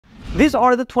These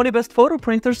are the 20 best photo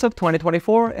printers of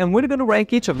 2024, and we're going to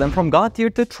rank each of them from God tier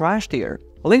to trash tier.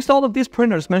 Links to all of these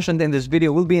printers mentioned in this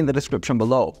video will be in the description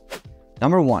below.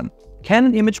 Number 1.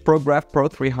 Canon ImageProGraph Pro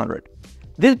 300.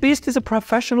 This beast is a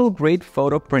professional-grade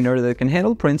photo printer that can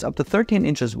handle prints up to 13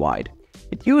 inches wide.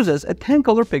 It uses a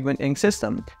 10-color pigment ink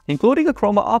system, including a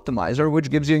chroma optimizer, which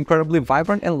gives you incredibly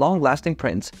vibrant and long-lasting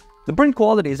prints. The print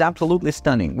quality is absolutely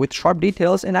stunning, with sharp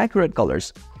details and accurate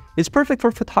colors. It's perfect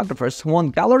for photographers who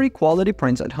want gallery-quality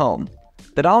prints at home.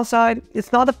 The downside,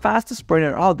 it's not the fastest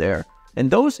printer out there, and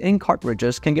those ink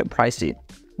cartridges can get pricey.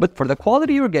 But for the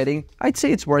quality you're getting, I'd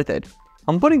say it's worth it.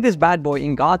 I'm putting this bad boy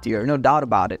in God tier, no doubt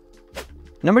about it.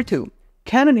 Number 2.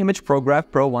 Canon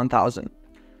ImageProGraph Pro 1000.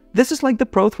 This is like the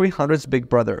Pro 300's big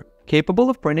brother, capable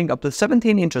of printing up to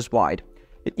 17 inches wide.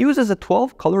 It uses a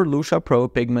 12-color Lucia Pro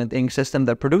pigment ink system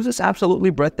that produces absolutely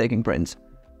breathtaking prints.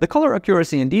 The color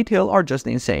accuracy and detail are just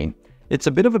insane. It's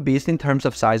a bit of a beast in terms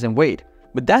of size and weight,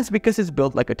 but that's because it's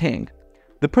built like a tank.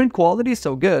 The print quality is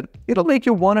so good, it'll make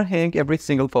you want to hang every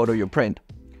single photo you print.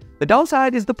 The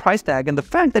downside is the price tag and the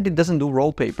fact that it doesn't do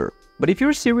roll paper. But if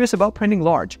you're serious about printing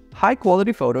large,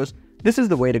 high-quality photos, this is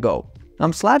the way to go.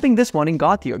 I'm slapping this one in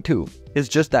God tier too. It's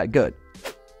just that good.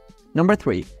 Number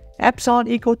 3. Epson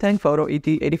EcoTank Photo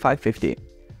ET8550.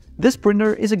 This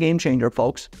printer is a game changer,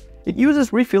 folks. It uses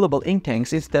refillable ink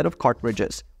tanks instead of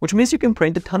cartridges, which means you can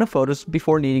print a ton of photos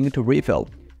before needing to refill.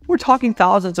 We're talking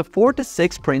thousands of 4 to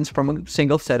 6 prints from a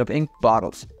single set of ink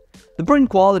bottles. The print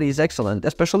quality is excellent,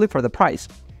 especially for the price.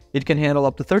 It can handle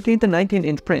up to 13 to 19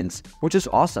 inch prints, which is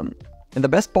awesome. And the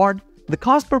best part, the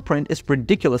cost per print is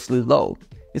ridiculously low.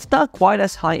 It's not quite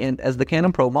as high-end as the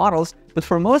Canon Pro models, but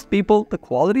for most people, the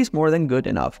quality is more than good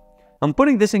enough. I'm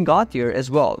putting this in God tier as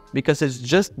well, because it's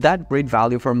just that great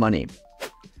value for money.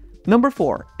 Number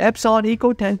 4. Epson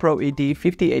EcoTank Pro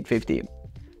ET5850.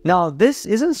 Now, this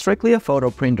isn't strictly a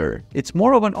photo printer. It's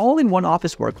more of an all-in-one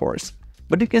office workhorse,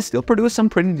 but it can still produce some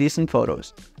pretty decent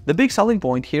photos. The big selling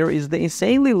point here is the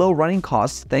insanely low running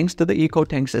costs thanks to the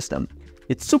EcoTank system.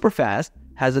 It's super fast,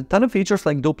 has a ton of features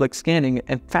like duplex scanning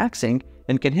and faxing,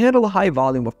 and can handle a high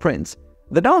volume of prints.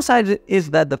 The downside is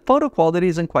that the photo quality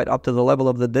isn't quite up to the level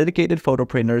of the dedicated photo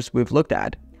printers we've looked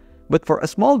at. But for a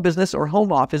small business or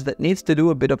home office that needs to do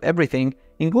a bit of everything,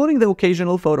 including the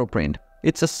occasional photo print,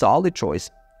 it's a solid choice.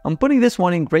 I'm putting this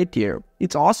one in great tier.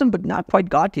 It's awesome but not quite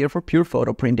God tier for pure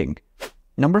photo printing.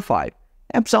 Number 5.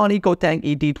 Epson EcoTank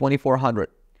ET2400.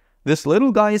 This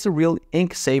little guy is a real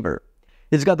ink saver.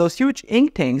 It's got those huge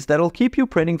ink tanks that'll keep you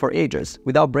printing for ages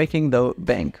without breaking the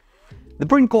bank. The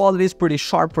print quality is pretty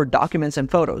sharp for documents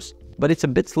and photos, but it's a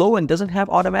bit slow and doesn't have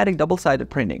automatic double-sided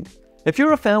printing. If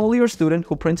you're a family or student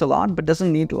who prints a lot but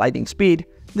doesn't need lightning speed,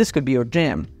 this could be your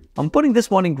jam. I'm putting this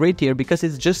one in great tier because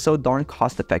it's just so darn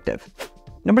cost-effective.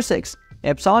 Number 6.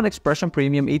 Epson Expression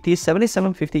Premium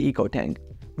ET7750 EcoTank.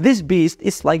 This beast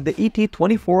is like the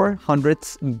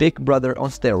ET2400's big brother on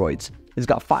steroids. It's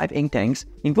got 5 ink tanks,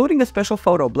 including a special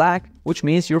photo black, which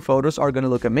means your photos are gonna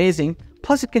look amazing,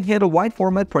 plus it can handle wide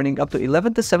format printing up to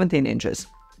 11 to 17 inches.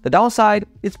 The downside,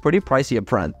 it's pretty pricey up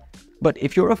front. But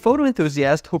if you're a photo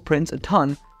enthusiast who prints a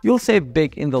ton, you'll save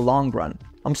big in the long run.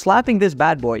 I'm slapping this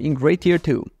bad boy in great tier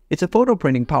too. It's a photo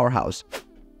printing powerhouse.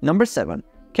 Number 7.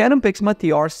 Canon PIXMA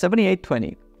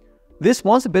TR7820. This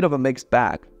one's a bit of a mixed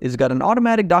bag. It's got an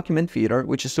automatic document feeder,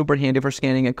 which is super handy for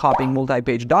scanning and copying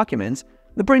multi-page documents.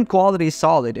 The print quality is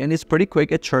solid and is pretty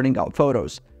quick at churning out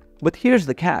photos. But here's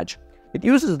the catch. It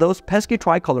uses those pesky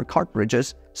tricolor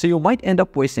cartridges, so you might end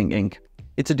up wasting ink.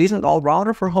 It's a decent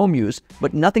all-rounder for home use,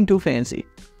 but nothing too fancy.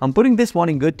 I'm putting this one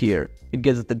in good tier. It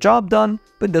gets the job done,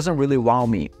 but doesn't really wow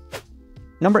me.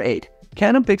 Number 8.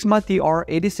 Canon PIXMA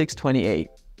TR8620A.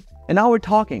 And now we're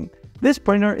talking. This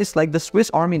printer is like the Swiss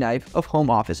Army knife of home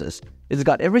offices. It's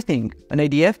got everything, an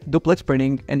ADF, duplex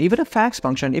printing, and even a fax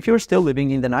function if you're still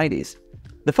living in the 90s.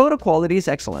 The photo quality is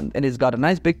excellent, and it's got a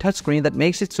nice big touchscreen that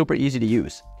makes it super easy to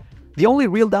use. The only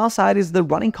real downside is the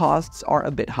running costs are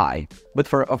a bit high, but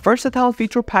for a versatile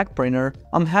feature-packed printer,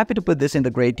 I'm happy to put this in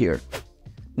the great tier.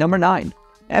 Number 9.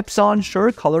 Epson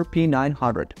SureColor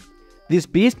P900. This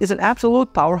beast is an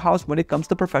absolute powerhouse when it comes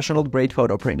to professional-grade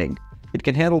photo printing. It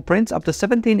can handle prints up to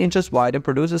 17 inches wide and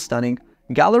produces stunning,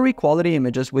 gallery-quality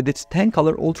images with its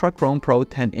 10-color Ultra Chrome Pro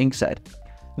 10 ink set.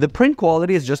 The print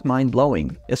quality is just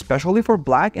mind-blowing, especially for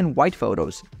black and white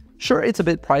photos. Sure, it's a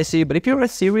bit pricey, but if you're a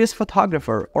serious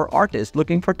photographer or artist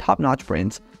looking for top-notch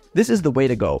prints, this is the way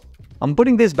to go. I'm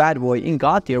putting this bad boy in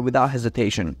God tier without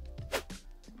hesitation.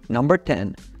 Number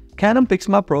 10. Canon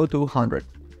PIXMA Pro 200.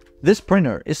 This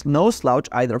printer is no slouch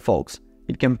either, folks.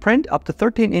 It can print up to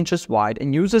 13 inches wide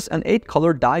and uses an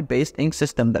 8-color dye-based ink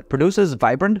system that produces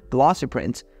vibrant, glossy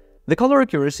prints. The color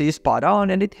accuracy is spot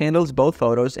on and it handles both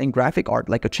photos and graphic art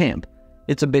like a champ.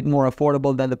 It's a bit more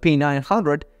affordable than the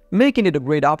P900, making it a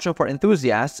great option for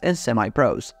enthusiasts and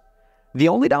semi-pros. The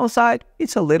only downside,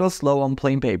 it's a little slow on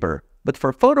plain paper, but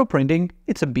for photo printing,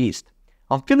 it's a beast.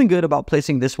 I'm feeling good about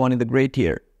placing this one in the gray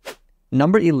tier.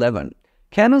 Number 11.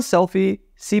 Canon Selphy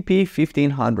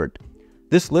CP1500.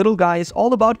 This little guy is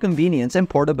all about convenience and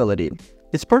portability.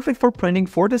 It's perfect for printing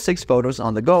 4 to 6 photos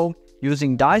on the go,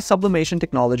 using dye sublimation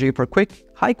technology for quick,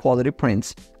 high-quality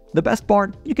prints. The best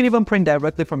part, you can even print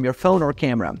directly from your phone or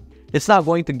camera. It's not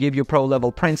going to give you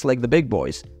pro-level prints like the big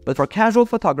boys, but for casual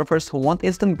photographers who want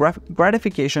instant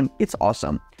gratification, it's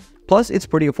awesome. Plus, it's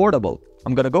pretty affordable.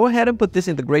 I'm gonna go ahead and put this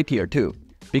in the gray tier too,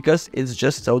 because it's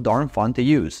just so darn fun to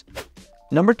use.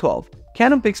 Number 12.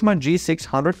 Canon PIXMA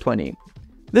G620.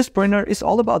 This printer is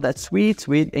all about that sweet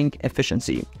ink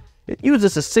efficiency. It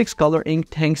uses a 6-color ink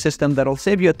tank system that'll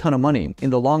save you a ton of money in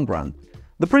the long run.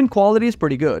 The print quality is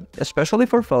pretty good, especially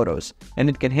for photos, and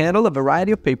it can handle a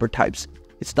variety of paper types.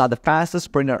 It's not the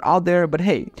fastest printer out there, but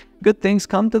hey, good things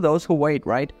come to those who wait,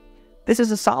 right? This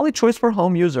is a solid choice for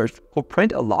home users who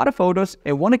print a lot of photos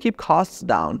and want to keep costs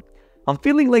down. I'm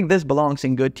feeling like this belongs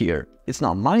in good tier. It's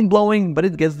not mind-blowing, but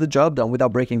it gets the job done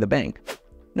without breaking the bank.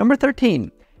 Number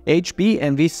 13. HP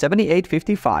Envy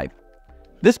 7855.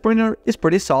 This printer is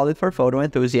pretty solid for photo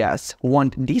enthusiasts who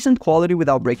want decent quality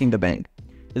without breaking the bank.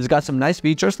 It's got some nice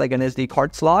features like an SD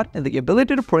card slot and the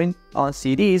ability to print on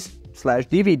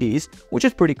CDs/DVDs, which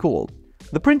is pretty cool.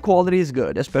 The print quality is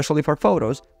good, especially for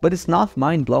photos, but it's not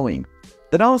mind-blowing.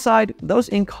 The downside, those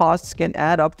ink costs can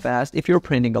add up fast if you're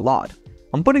printing a lot.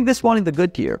 I'm putting this one in the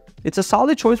good tier. It's a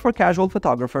solid choice for casual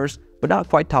photographers, but not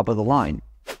quite top of the line.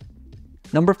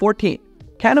 Number 14.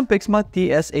 Canon PIXMA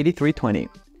TS8320.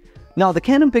 Now, the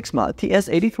Canon PIXMA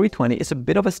TS8320 is a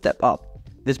bit of a step up.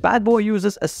 This bad boy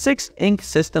uses a 6-ink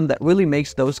system that really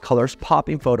makes those colors pop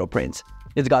in photo prints.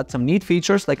 It's got some neat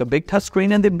features like a big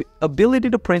touchscreen and the ability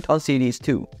to print on CDs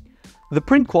too. The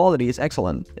print quality is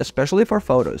excellent, especially for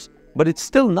photos, but it's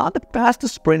still not the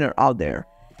fastest printer out there.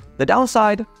 The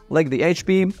downside, like the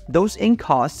HP, those ink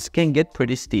costs can get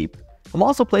pretty steep. I'm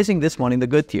also placing this one in the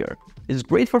good tier. It's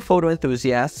great for photo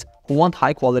enthusiasts who want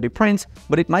high-quality prints,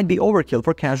 but it might be overkill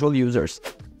for casual users.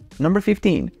 Number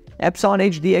 15. Epson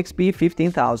HDXP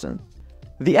 15000.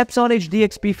 The Epson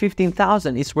HDXP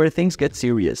 15000 is where things get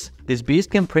serious. This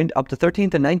beast can print up to 13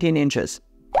 to 19 inches,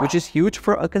 which is huge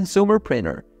for a consumer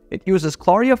printer. It uses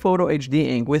Claria Photo HD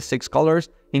ink with 6 colors,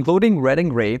 including red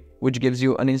and gray, which gives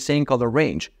you an insane color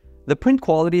range. The print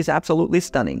quality is absolutely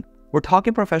stunning. We're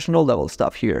talking professional level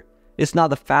stuff here. It's not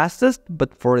the fastest,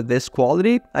 but for this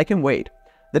quality, I can wait.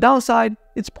 The downside,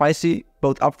 it's pricey,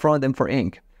 both upfront and for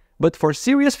ink. But for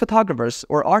serious photographers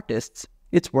or artists,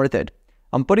 it's worth it.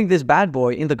 I'm putting this bad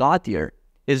boy in the God tier.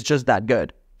 It's just that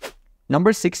good.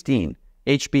 Number 16.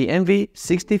 HP Envy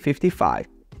 6055.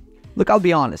 Look, I'll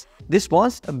be honest, this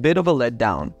one's a bit of a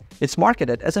letdown. It's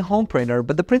marketed as a home printer,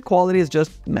 but the print quality is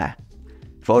just meh.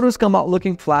 Photos come out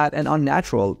looking flat and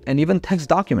unnatural, and even text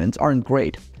documents aren't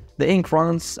great. The ink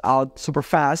runs out super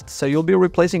fast, so you'll be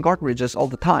replacing cartridges all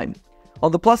the time.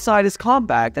 On the plus side, it's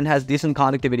compact and has decent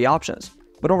connectivity options.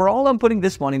 But overall, I'm putting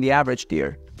this one in the average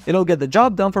tier. It'll get the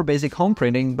job done for basic home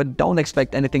printing, but don't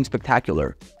expect anything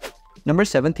spectacular. Number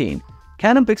 17.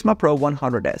 Canon PIXMA Pro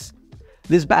 100S.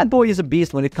 This bad boy is a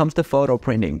beast when it comes to photo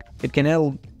printing. It can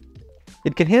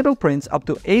handle prints up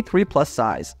to A3 plus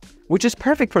size, which is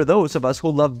perfect for those of us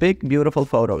who love big, beautiful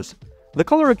photos. The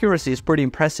color accuracy is pretty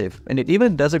impressive, and it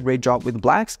even does a great job with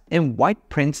blacks and white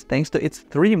prints thanks to its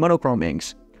 3 monochrome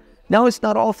inks. Now, it's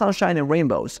not all sunshine and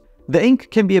rainbows. The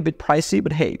ink can be a bit pricey,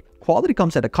 but hey, quality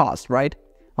comes at a cost, right?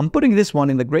 I'm putting this one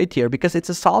in the gray tier because it's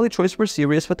a solid choice for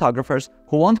serious photographers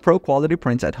who want pro-quality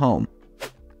prints at home.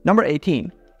 Number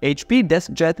 18. HP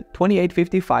DeskJet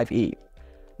 2855E.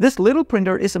 This little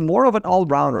printer is more of an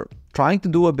all-rounder, trying to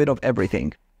do a bit of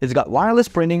everything. It's got wireless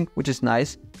printing, which is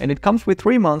nice, and it comes with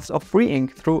 3 months of free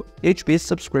ink through HP's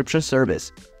subscription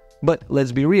service. But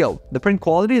let's be real, the print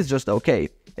quality is just okay,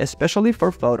 especially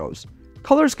for photos.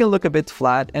 Colors can look a bit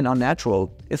flat and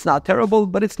unnatural. It's not terrible,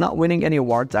 but it's not winning any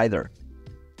awards either.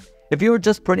 If you're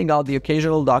just printing out the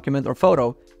occasional document or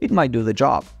photo, it might do the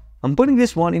job. I'm putting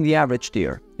this one in the average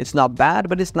tier. It's not bad,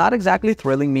 but it's not exactly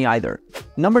thrilling me either.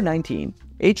 Number 19.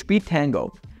 HP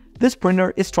Tango. This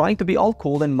printer is trying to be all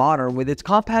cool and modern with its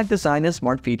compact design and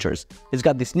smart features. It's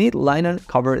got this neat linen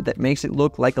cover that makes it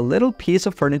look like a little piece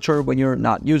of furniture when you're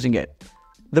not using it.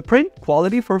 The print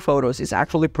quality for photos is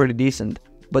actually pretty decent,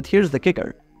 but here's the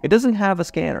kicker. It doesn't have a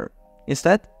scanner.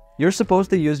 Instead, you're supposed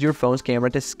to use your phone's camera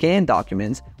to scan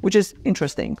documents, which is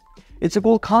interesting. It's a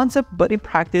cool concept, but in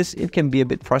practice, it can be a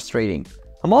bit frustrating.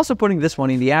 I'm also putting this one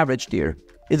in the average tier.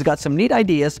 It's got some neat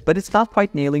ideas, but it's not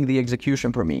quite nailing the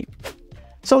execution for me.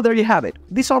 So there you have it.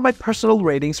 These are my personal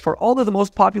ratings for all of the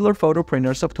most popular photo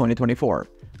printers of 2024.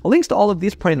 Links to all of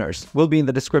these printers will be in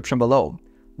the description below.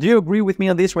 Do you agree with me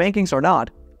on these rankings or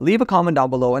not? Leave a comment down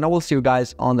below and I will see you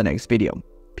guys on the next video.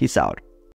 Peace out.